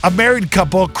A married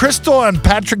couple, Krystal and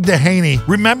Patrick Duhaney,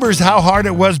 remembers how hard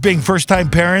it was being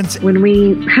first-time parents. When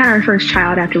we had our first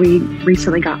child after we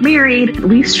recently got married,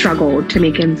 we struggled to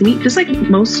make ends meet, just like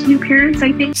most new parents,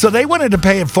 I think. So they wanted to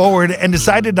pay it forward and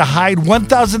decided to hide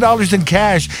 $1,000 in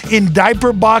cash in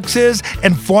diaper boxes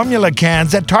and formula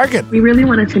cans at Target. We really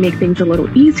wanted to make things a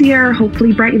little easier,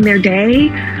 hopefully brighten their day,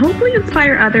 hopefully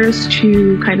inspire others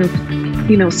to kind of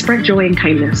spread joy and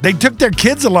kindness. They took their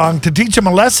kids along to teach them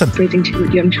a lesson. Raising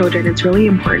two young children, it's really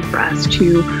important for us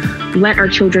to let our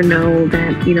children know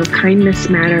that, kindness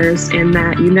matters and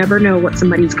that you never know what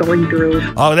somebody's going through.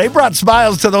 Oh, they brought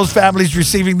smiles to those families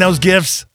receiving those gifts.